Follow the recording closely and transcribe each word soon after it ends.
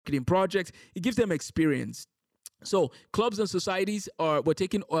marketing projects. It gives them experience. So clubs and societies we're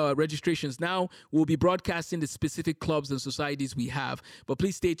taking registrations now. We'll be broadcasting the specific clubs and societies we have, but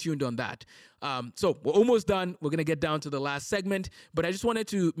please stay tuned on that. So we're almost done. We're going to get down to the last segment, but I just wanted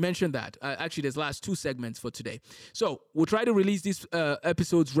to mention that. Actually, there's last two segments for today. So we'll try to release these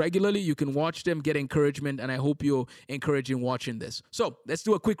episodes regularly. You can watch them, get encouragement, and I hope you're encouraged in watching this. So let's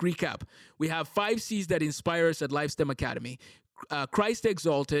do a quick recap. We have 5 C's that inspire us at LifeSTEM Academy. Christ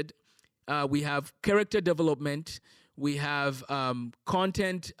exalted. We have character development. We have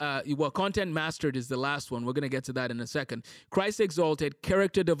content. Content mastered is the last one. We're going to get to that in a second. Christ exalted,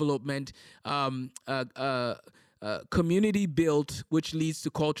 character development, community built, which leads to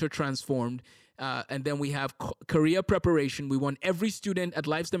culture transformed. And then we have career preparation. We want every student at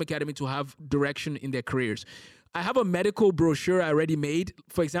LifeSTEM Academy to have direction in their careers. I have a medical brochure I already made.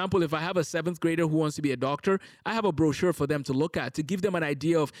 For example, if I have a 7th grader who wants to be a doctor, I have a brochure for them to look at to give them an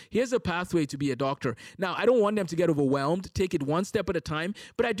idea of here's a pathway to be a doctor. Now, I don't want them to get overwhelmed, take it one step at a time,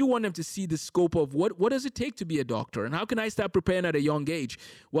 but I do want them to see the scope of what does it take to be a doctor and how can I start preparing at a young age?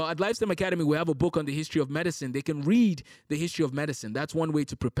 Well, at LifeSTEM Academy, we have a book on the history of medicine. They can read the history of medicine. That's one way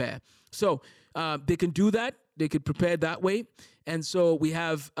to prepare. So they can do that. They could prepare that way. And so we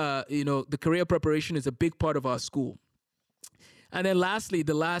have, the career preparation is a big part of our school. And then lastly,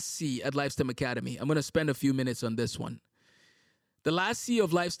 the last C at LifeSTEM Academy. I'm going to spend a few minutes on this one. The last C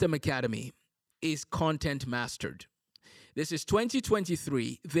of LifeSTEM Academy is content mastered. This is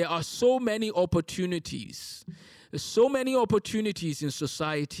 2023. There are so many opportunities. There's so many opportunities in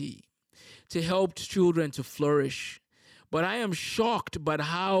society to help children to flourish. But I am shocked by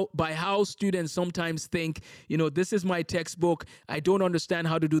how students sometimes think, this is my textbook. I don't understand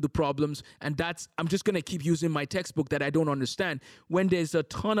how to do the problems. And I'm just going to keep using my textbook that I don't understand. When there's a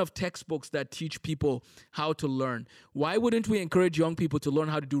ton of textbooks that teach people how to learn. Why wouldn't we encourage young people to learn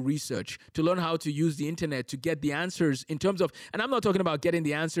how to do research, to learn how to use the internet to get the answers in terms of, and I'm not talking about getting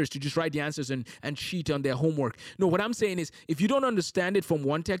the answers to just write the answers and cheat on their homework. No, what I'm saying is, if you don't understand it from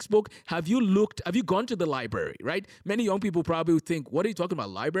one textbook, have you gone to the library, right? Many young people probably would think, what are you talking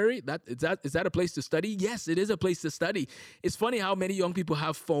about, library? Is that a place to study? Yes, it is a place to study. It's funny how many young people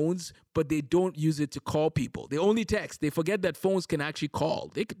have phones, but they don't use it to call people. They only text. They forget that phones can actually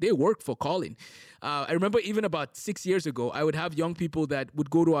call. They work for calling. I remember even about 6 years ago, I would have young people that would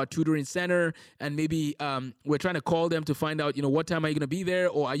go to our tutoring center and maybe we're trying to call them to find out, what time are you going to be there,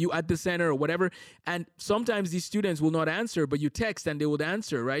 or are you at the center or whatever. And sometimes these students will not answer, but you text and they would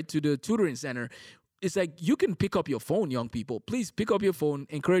answer, right, to the tutoring center. It's like, you can pick up your phone, young people. Please pick up your phone,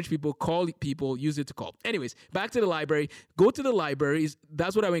 encourage people, call people, use it to call. Anyways, back to the library. Go to the libraries.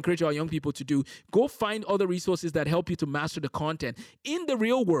 That's what I would encourage our young people to do. Go find other resources that help you to master the content. In the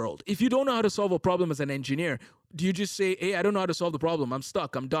real world, if you don't know how to solve a problem as an engineer, do you just say, hey, I don't know how to solve the problem. I'm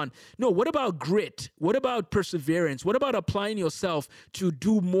stuck. I'm done. No, what about grit? What about perseverance? What about applying yourself to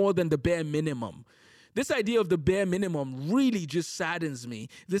do more than the bare minimum? This idea of the bare minimum really just saddens me.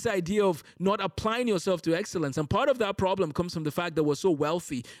 This idea of not applying yourself to excellence. And part of that problem comes from the fact that we're so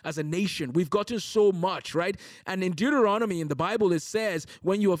wealthy as a nation. We've gotten so much, right? And in Deuteronomy, in the Bible, it says,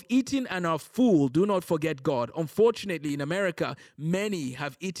 when you have eaten and are full, do not forget God. Unfortunately, in America, many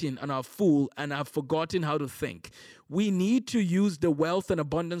have eaten and are full and have forgotten how to think. We need to use the wealth and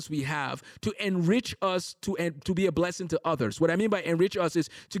abundance we have to enrich us, to be a blessing to others. What I mean by enrich us is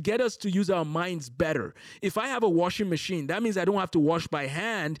to get us to use our minds better. If I have a washing machine, that means I don't have to wash by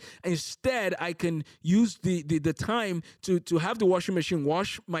hand. Instead, I can use the time to have the washing machine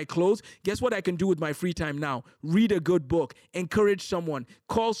wash my clothes. Guess what I can do with my free time now? Read a good book, encourage someone,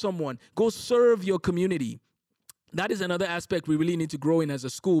 call someone, go serve your community. That is another aspect we really need to grow in as a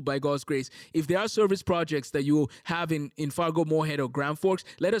school, by God's grace. If there are service projects that you have in Fargo, Moorhead, or Grand Forks,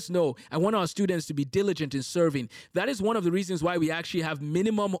 let us know. I want our students to be diligent in serving. That is one of the reasons why we actually have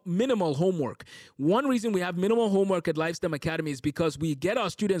minimal homework. One reason we have minimal homework at LifeSTEM Academy is because we get our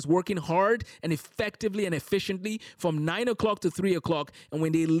students working hard and effectively and efficiently from 9 o'clock to 3 o'clock. And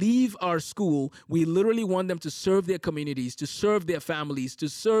when they leave our school, we literally want them to serve their communities, to serve their families, to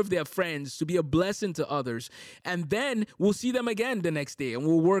serve their friends, to be a blessing to others. And then we'll see them again the next day and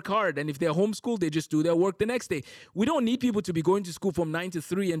we'll work hard. And if they're homeschooled, they just do their work the next day. We don't need people to be going to school from 9 to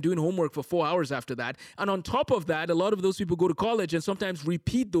 3 and doing homework for 4 hours after that. And on top of that, a lot of those people go to college and sometimes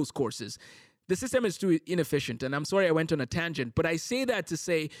repeat those courses. The system is too inefficient, and I'm sorry I went on a tangent, but I say that to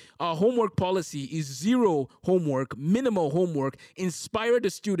say our homework policy is zero homework, minimal homework, inspire the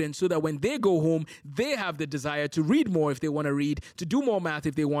students so that when they go home, they have the desire to read more if they want to read, to do more math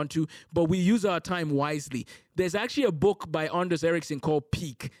if they want to, but we use our time wisely. There's actually a book by Anders Ericsson called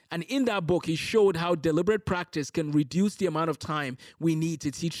Peak. And in that book, he showed how deliberate practice can reduce the amount of time we need to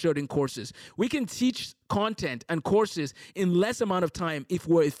teach certain courses. We can teach content and courses in less amount of time if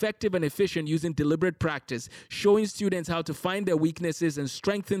we're effective and efficient using deliberate practice, showing students how to find their weaknesses and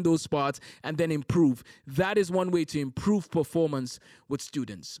strengthen those spots and then improve. That is one way to improve performance with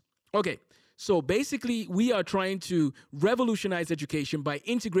students. Okay. So basically, we are trying to revolutionize education by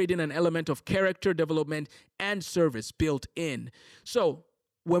integrating an element of character development and service built in. So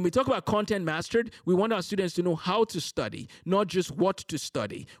when we talk about content mastered, we want our students to know how to study, not just what to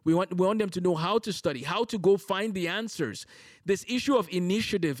study. We want them to know how to study, how to go find the answers. This issue of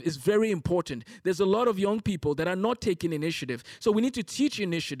initiative is very important. There's a lot of young people that are not taking initiative. So we need to teach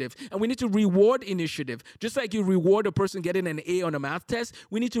initiative, and we need to reward initiative. Just like you reward a person getting an A on a math test,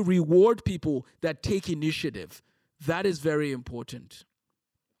 we need to reward people that take initiative. That is very important.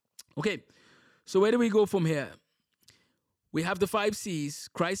 Okay, so where do we go from here? We have the 5 C's: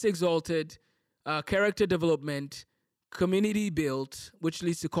 Christ exalted, character development, community built, which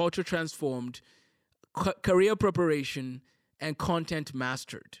leads to culture transformed, career preparation, and content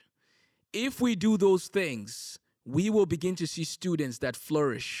mastered. If we do those things, we will begin to see students that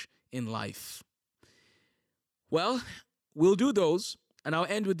flourish in life. Well, we'll do those, and I'll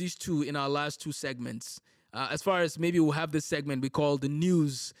end with these 2 in our last 2 segments. As far as maybe we'll have this segment we call the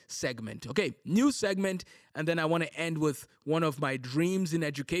news segment. Okay, news segment, and then I want to end with one of my dreams in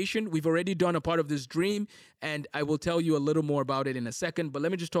education. We've already done a part of this dream, and I will tell you a little more about it in a second, but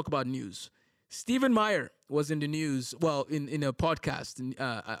let me just talk about news. Stephen Meyer was in the news, well, in a podcast,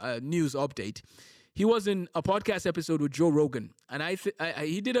 a news update. He was in a podcast episode with Joe Rogan, and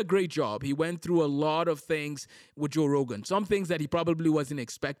he did a great job. He went through a lot of things with Joe Rogan. Some things that he probably wasn't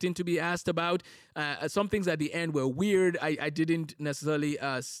expecting to be asked about. Some things at the end were weird. I didn't necessarily,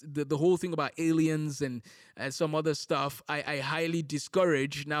 the whole thing about aliens and some other stuff, I highly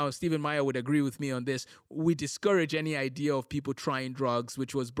discourage. Now, Stephen Meyer would agree with me on this. We discourage any idea of people trying drugs,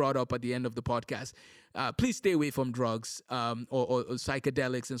 which was brought up at the end of the podcast. Please stay away from drugs or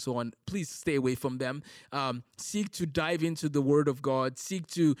psychedelics and so on. Please stay away from them. Seek to dive into the Word of God. Seek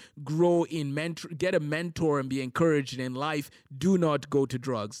to grow in get a mentor and be encouraged in life. Do not go to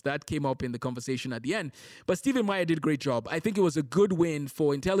drugs. That came up in the conversation at the end. But Stephen Meyer did a great job. I think it was a good win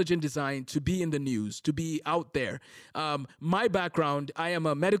for intelligent design to be in the news, to be out there. My background, I am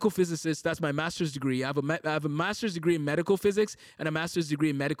a medical physicist. That's my master's degree. I have a master's degree in medical physics and a master's degree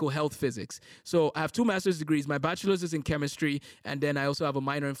in medical health physics. So I have 2 master's degrees. My bachelor's is in chemistry, and then I also have a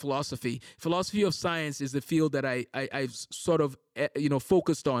minor in philosophy. Philosophy of science is the field that I've sort of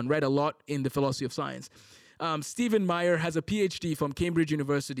focused on, read a lot in the philosophy of science. Stephen Meyer has a PhD from Cambridge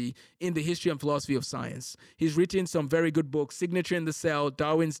University in the history and philosophy of science. He's written some very good books: Signature in the Cell,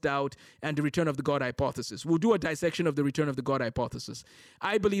 Darwin's Doubt, and The Return of the God Hypothesis. We'll do a dissection of The Return of the God Hypothesis.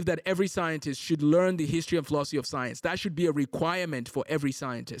 I believe that every scientist should learn the history and philosophy of science. That should be a requirement for every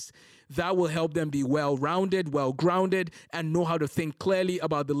scientist. That will help them be well-rounded, well-grounded, and know how to think clearly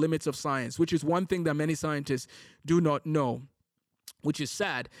about the limits of science, which is one thing that many scientists do not know, which is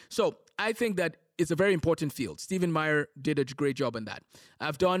sad. So I think that it's a very important field. Stephen Meyer did a great job in that.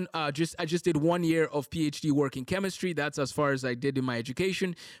 I've done I just did 1 year of PhD work in chemistry. That's as far as I did in my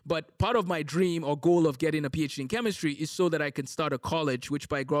education. But part of my dream or goal of getting a PhD in chemistry is so that I can start a college, which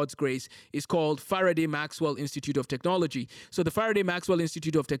by God's grace is called Faraday Maxwell Institute of Technology. So the Faraday Maxwell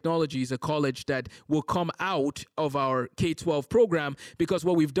Institute of Technology is a college that will come out of our K-12 program, because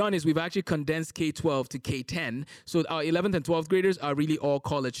what we've done is we've actually condensed K-12 to K-10. So our 11th and 12th graders are really all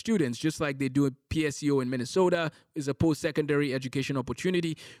college students, just like they do PSEO in Minnesota is a post-secondary education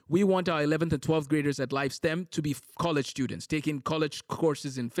opportunity. We want our 11th and 12th graders at LifeSTEM to be college students, taking college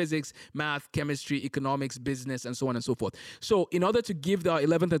courses in physics, math, chemistry, economics, business, and so on and so forth. So in order to give our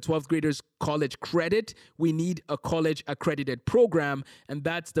 11th and 12th graders college credit, we need a college accredited program, and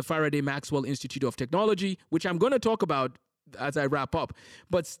that's the Faraday Maxwell Institute of Technology, which I'm going to talk about as I wrap up.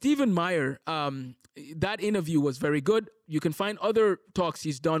 But Stephen Meyer, that interview was very good. You can find other talks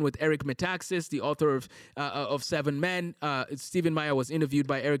he's done with Eric Metaxas, the author of Seven Men. Stephen Meyer was interviewed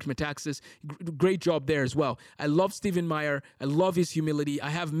by Eric Metaxas. Great job there as well. I love Stephen Meyer. I love his humility. I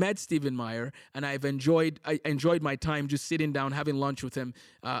have met Stephen Meyer, and I enjoyed my time just sitting down having lunch with him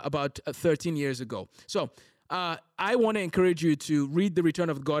about 13 years ago. So I want to encourage you to read The Return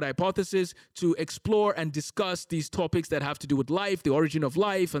of the God Hypothesis, to explore and discuss these topics that have to do with life, the origin of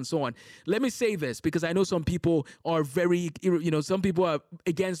life, and so on. Let me say this, because I know some people are some people are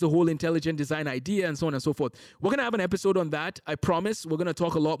against the whole intelligent design idea and so on and so forth. We're going to have an episode on that. I promise. We're going to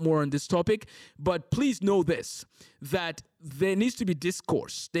talk a lot more on this topic. But please know this, that there needs to be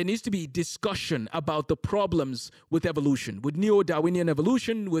discourse. There needs to be discussion about the problems with evolution, with neo-Darwinian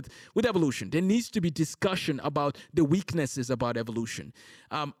evolution, with evolution. There needs to be discussion about the weaknesses about evolution.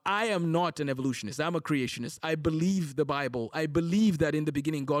 I am not an evolutionist. I'm a creationist. I believe the Bible. I believe that in the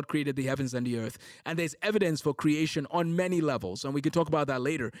beginning God created the heavens and the earth. And there's evidence for creation on many levels. And we can talk about that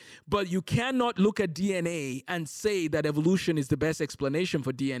later. But you cannot look at DNA and say that evolution is the best explanation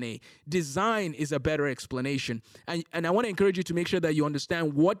for DNA. Design is a better explanation. And I want to encourage you to make sure that you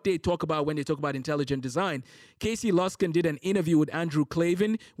understand what they talk about when they talk about intelligent design. Casey Luskin did an interview with Andrew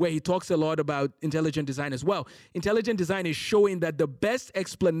Clavin where he talks a lot about intelligent design as well. Intelligent design is showing that the best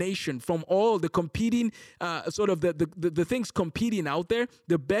explanation from all the competing, the things competing out there,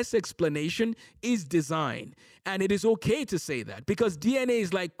 the best explanation is design. And it is okay to say that because DNA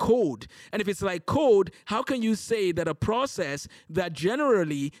is like code. And if it's like code, how can you say that a process that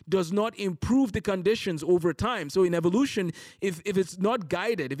generally does not improve the conditions over time? So in evolution, if it's not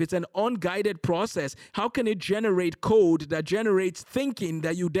guided, if it's an unguided process, how can it generate code that generates thinking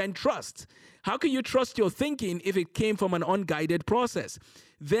that you then trust? How can you trust your thinking if it came from an unguided process?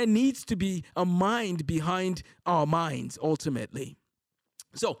 There needs to be a mind behind our minds, ultimately.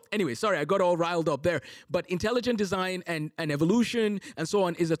 So anyway, sorry, I got all riled up there. But intelligent design and evolution and so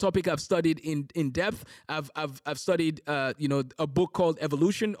on is a topic I've studied in depth. I've studied a book called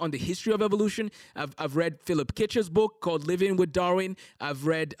Evolution on the history of evolution. I've read Philip Kitcher's book called Living with Darwin. I've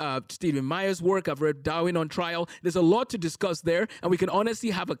read Stephen Meyer's work. I've read Darwin on Trial. There's a lot to discuss there, and we can honestly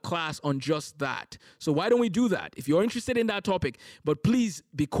have a class on just that. So why don't we do that? If you're interested in that topic, but please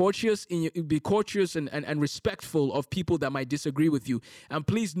be courteous and respectful of people that might disagree with you. And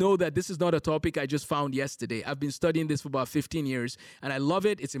please know that this is not a topic I just found yesterday. I've been studying this for about 15 years, and I love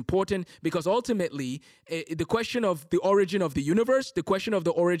it. It's important because ultimately, the question of the origin of the universe, the question of the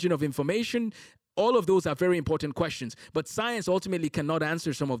origin of information, all of those are very important questions. But science ultimately cannot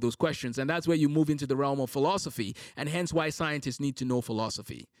answer some of those questions, and that's where you move into the realm of philosophy, and hence why scientists need to know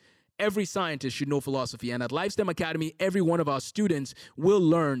philosophy. Every scientist should know philosophy, and at LifeSTEM Academy, every one of our students will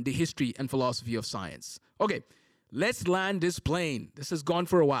learn the history and philosophy of science. Okay. Let's land this plane. This has gone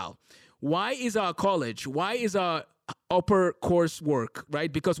for a while. Why is our upper coursework,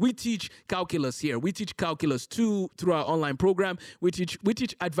 right? Because we teach calculus here. We teach calculus 2 through our online program. We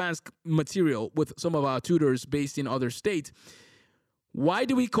teach advanced material with some of our tutors based in other states. Why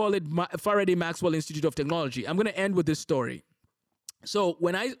do we call it Faraday Maxwell Institute of Technology? I'm going to end with this story. So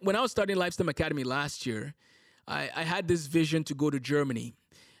when I was starting LifeSTEM Academy last year, I had this vision to go to Germany.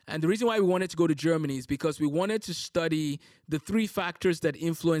 And the reason why we wanted to go to Germany is because we wanted to study the 3 factors that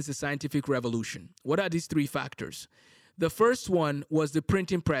influence the scientific revolution. What are these 3 factors? The first one was the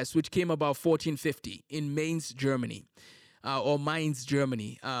printing press, which came about 1450 in Mainz, Germany.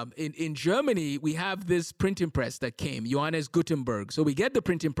 In Germany, we have this printing press that came, Johannes Gutenberg. So we get the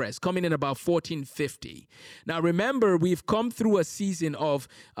printing press coming in about 1450. Now, remember, we've come through a season of,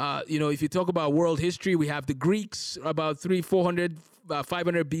 if you talk about world history, we have the Greeks about 400,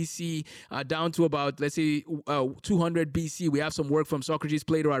 500 BC down to about, let's say, 200 BC. We have some work from Socrates,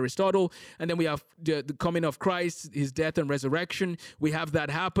 Plato, Aristotle. And then we have the coming of Christ, his death and resurrection. We have that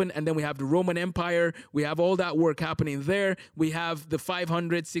happen. And then we have the Roman Empire. We have all that work happening there. We have the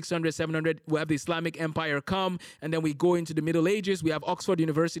 500, 600, 700. We have the Islamic Empire come. And then we go into the Middle Ages. We have Oxford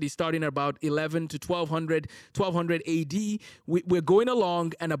University starting at about 11 to 1200 AD. We're going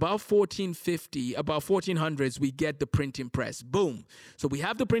along, and about 1450, about 1400s, we get the printing press. Boom. So we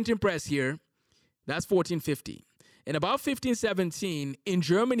have the printing press here. That's 1450. In about 1517, in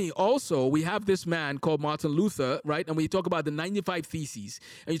Germany also, we have this man called Martin Luther, right? And we talk about the 95 Theses,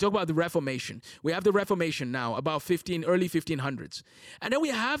 and you talk about the Reformation. We have the Reformation now, about early 1500s. And then we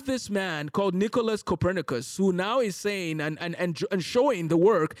have this man called Nicholas Copernicus, who now is saying and showing the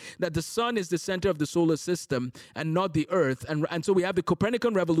work that the sun is the center of the solar system and not the earth. And so we have the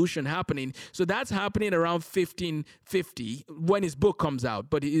Copernican revolution happening. So that's happening around 1550 when his book comes out,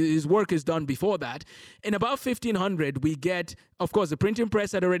 but his work is done before that. In about 1500, we get, of course, the printing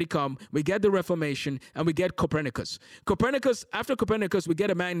press had already come. We get the Reformation, and we get Copernicus. After Copernicus, we get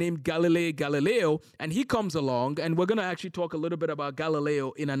a man named Galileo, and he comes along, and we're going to actually talk a little bit about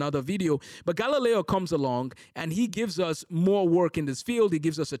Galileo in another video. But Galileo comes along, and he gives us more work in this field. He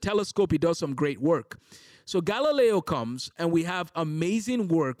gives us a telescope. He does some great work. So Galileo comes, and we have amazing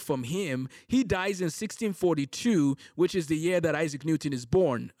work from him. He dies in 1642, which is the year that Isaac Newton is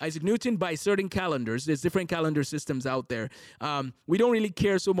born. Isaac Newton, by certain calendars, there's different calendar systems out there. We don't really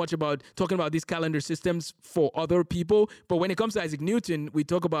care so much about talking about these calendar systems for other people, but when it comes to Isaac Newton, we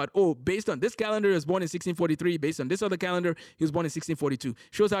talk about, based on this calendar, he was born in 1643. Based on this other calendar, he was born in 1642.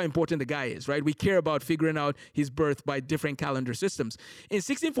 Shows how important the guy is, right? We care about figuring out his birth by different calendar systems. In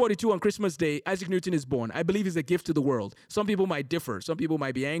 1642, on Christmas Day, Isaac Newton is born. I believe he's a gift to the world. Some people might differ. Some people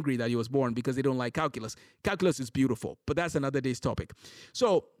might be angry that he was born because they don't like calculus. Calculus is beautiful, but that's another day's topic.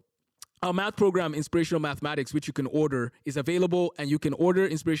 So our math program, Inspirational Mathematics, which you can order, is available, and you can order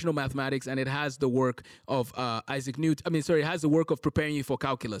Inspirational Mathematics, and it has the work of Isaac Newton. It has the work of preparing you for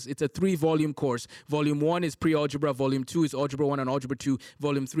calculus. It's a 3-volume course. Volume 1 is pre-algebra. Volume 2 is algebra 1 and algebra 2.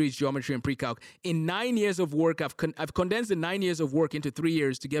 Volume 3 is geometry and pre-calc. In 9 years of work, I've condensed the 9 years of work into 3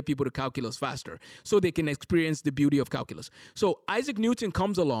 years to get people to calculus faster, so they can experience the beauty of calculus. So Isaac Newton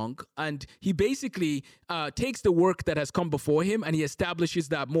comes along, and he basically takes the work that has come before him, and he establishes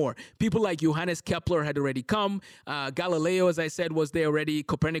that more. People like Johannes Kepler had already come. Galileo, as I said, was there already.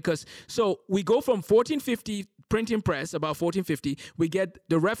 Copernicus. So we go from 1450 printing press, about 1450. We get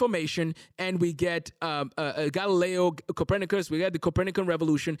the Reformation, and we get Galileo, Copernicus. We get the Copernican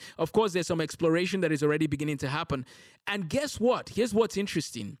Revolution. Of course, there's some exploration that is already beginning to happen. And guess what? Here's what's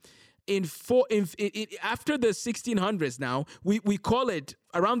interesting. After the 1600s now, we call it,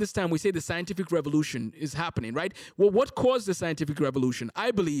 around this time, we say the scientific revolution is happening, right? Well, what caused the scientific revolution?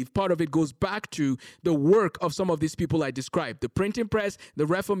 I believe part of it goes back to the work of some of these people I described, the printing press, the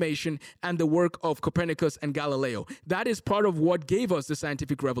Reformation, and the work of Copernicus and Galileo. That is part of what gave us the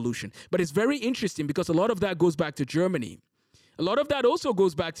scientific revolution. But it's very interesting because a lot of that goes back to Germany. A lot of that also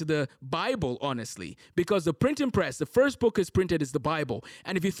goes back to the Bible, honestly, because the printing press, the first book is printed is the Bible.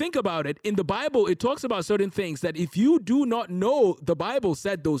 And if you think about it, in the Bible, it talks about certain things that if you do not know the Bible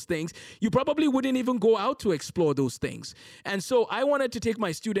said those things, you probably wouldn't even go out to explore those things. And so I wanted to take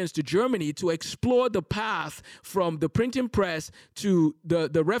my students to Germany to explore the path from the printing press to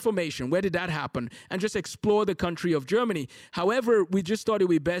the Reformation. Where did that happen? And just explore the country of Germany. However, we just thought it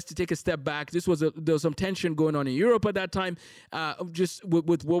would be best to take a step back. There was some tension going on in Europe at that time. Just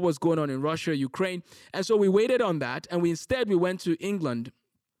with what was going on in Russia, Ukraine. And so we waited on that, and we went to England.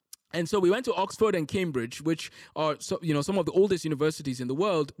 And so we went to Oxford and Cambridge, which are some of the oldest universities in the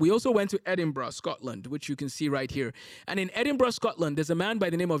world. We also went to Edinburgh, Scotland, which you can see right here. And in Edinburgh, Scotland, there's a man by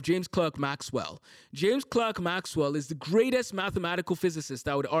the name of James Clerk Maxwell. James Clerk Maxwell is the greatest mathematical physicist,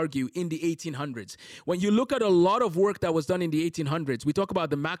 I would argue, in the 1800s. When you look at a lot of work that was done in the 1800s, we talk about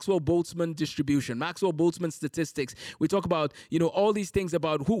the Maxwell-Boltzmann distribution, Maxwell-Boltzmann statistics. We talk about, all these things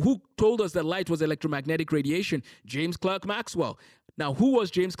about who told us that light was electromagnetic radiation. James Clerk Maxwell. Now, who was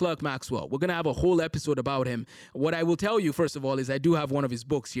James Clerk Maxwell? We're going to have a whole episode about him. What I will tell you, first of all, is I do have one of his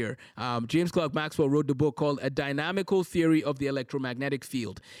books here. James Clerk Maxwell wrote the book called A Dynamical Theory of the Electromagnetic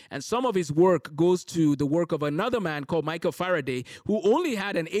Field. And some of his work goes to the work of another man called Michael Faraday, who only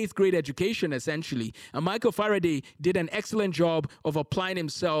had an 8th grade education, essentially. And Michael Faraday did an excellent job of applying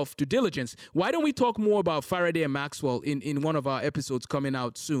himself to diligence. Why don't we talk more about Faraday and Maxwell in one of our episodes coming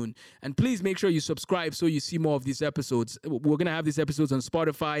out soon? And please make sure you subscribe so you see more of these episodes. We're going to have these episodes on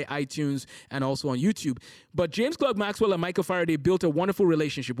Spotify, iTunes, and also on YouTube. But James Clerk Maxwell and Michael Faraday built a wonderful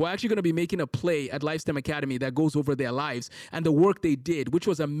relationship. We're actually going to be making a play at LifeSTEM Academy that goes over their lives and the work they did, which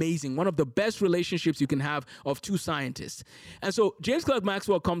was amazing. One of the best relationships you can have of two scientists. And so James Clerk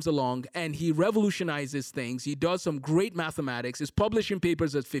Maxwell comes along and he revolutionizes things. He does some great mathematics. He's publishing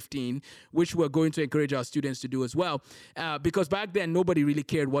papers at 15, which we're going to encourage our students to do as well. Because back then, nobody really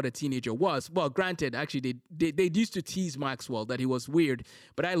cared what a teenager was. Well, granted, actually, they used to tease Maxwell that he was weird,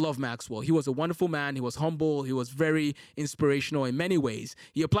 but I love Maxwell. He was a wonderful man. He was humble. He was very inspirational in many ways.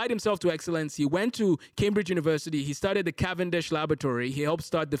 He applied himself to excellence. He went to Cambridge University. He started the Cavendish Laboratory. He helped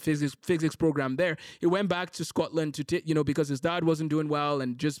start the physics program there. He went back to Scotland to because his dad wasn't doing well,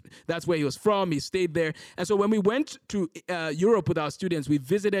 and just that's where he was from. He stayed there. And so when we went to Europe with our students, we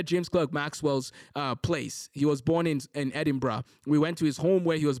visited James Clerk Maxwell's place. He was born in Edinburgh. We went to his home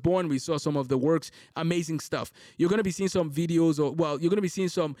where he was born. We saw some of the works. Amazing stuff. You're going to be seeing some videos, you're going to be seeing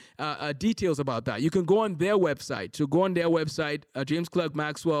some details about that. You can go on their website. So go on their website, James Clerk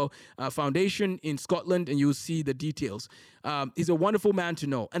Maxwell Foundation in Scotland, and you'll see the details. He's a wonderful man to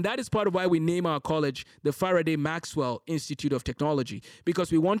know. And that is part of why we name our college the Faraday Maxwell Institute of Technology,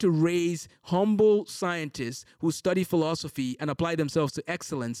 because we want to raise humble scientists who study philosophy and apply themselves to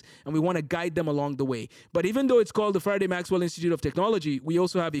excellence, and we want to guide them along the way. But even though it's called the Faraday Maxwell Institute of Technology, we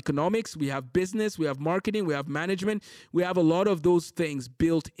also have economics, we have business, we have marketing, we have management. We have a lot of those things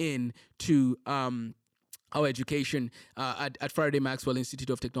built in to our education at Faraday Maxwell Institute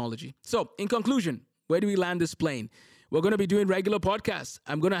of Technology. So, in conclusion, where do we land this plane? We're going to be doing regular podcasts.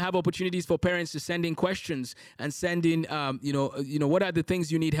 I'm going to have opportunities for parents to send in questions and send in, what are the things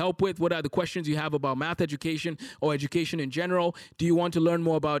you need help with? What are the questions you have about math education or education in general? Do you want to learn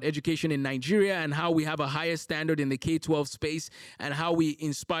more about education in Nigeria and how we have a higher standard in the K-12 space and how we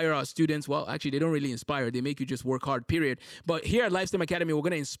inspire our students? Well, actually, they don't really inspire. They make you just work hard, period. But here at LifeSTEM Academy, we're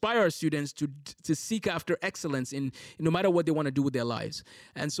going to inspire our students to seek after excellence in no matter what they want to do with their lives.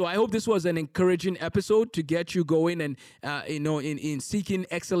 And so I hope this was an encouraging episode to get you going and in seeking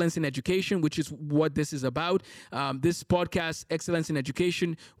excellence in education, which is what this is about. This podcast, Excellence in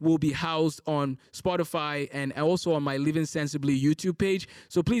Education, will be housed on Spotify and also on my Living Sensibly YouTube page.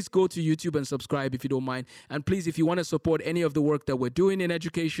 So please go to YouTube and subscribe if you don't mind. And please, if you want to support any of the work that we're doing in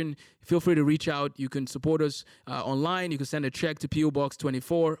education, feel free to reach out. You can support us online. You can send a check to P.O. Box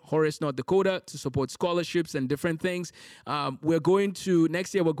 24, Horace, North Dakota, to support scholarships and different things.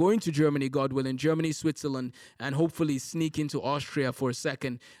 Next year, we're going to Germany, God willing, Germany, Switzerland, and hopefully sneak into Austria for a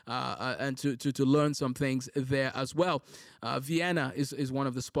second and to learn some things there as well. Vienna is one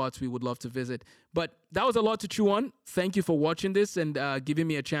of the spots we would love to visit. But that was a lot to chew on. Thank you for watching this and giving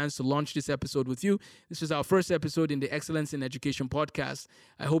me a chance to launch this episode with you. This is our first episode in the Excellence in Education podcast.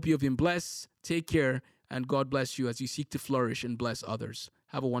 I hope you have been blessed. Take care, and God bless you as you seek to flourish and bless others.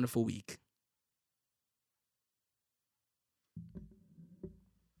 Have a wonderful week.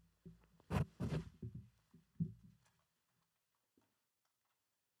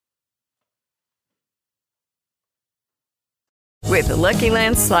 With the Lucky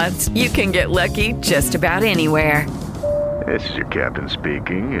Land Slots, you can get lucky just about anywhere. This is your captain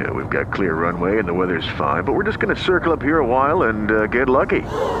speaking. We've got clear runway and the weather's fine, but we're just going to circle up here a while and get lucky.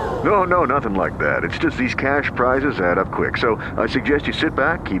 No, nothing like that. It's just these cash prizes add up quick. So I suggest you sit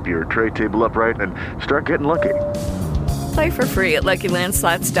back, keep your tray table upright, and start getting lucky. Play for free at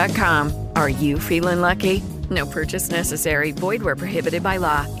LuckyLandSlots.com. Are you feeling lucky? No purchase necessary. Void where prohibited by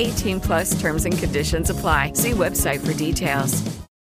law. 18+ terms and conditions apply. See website for details.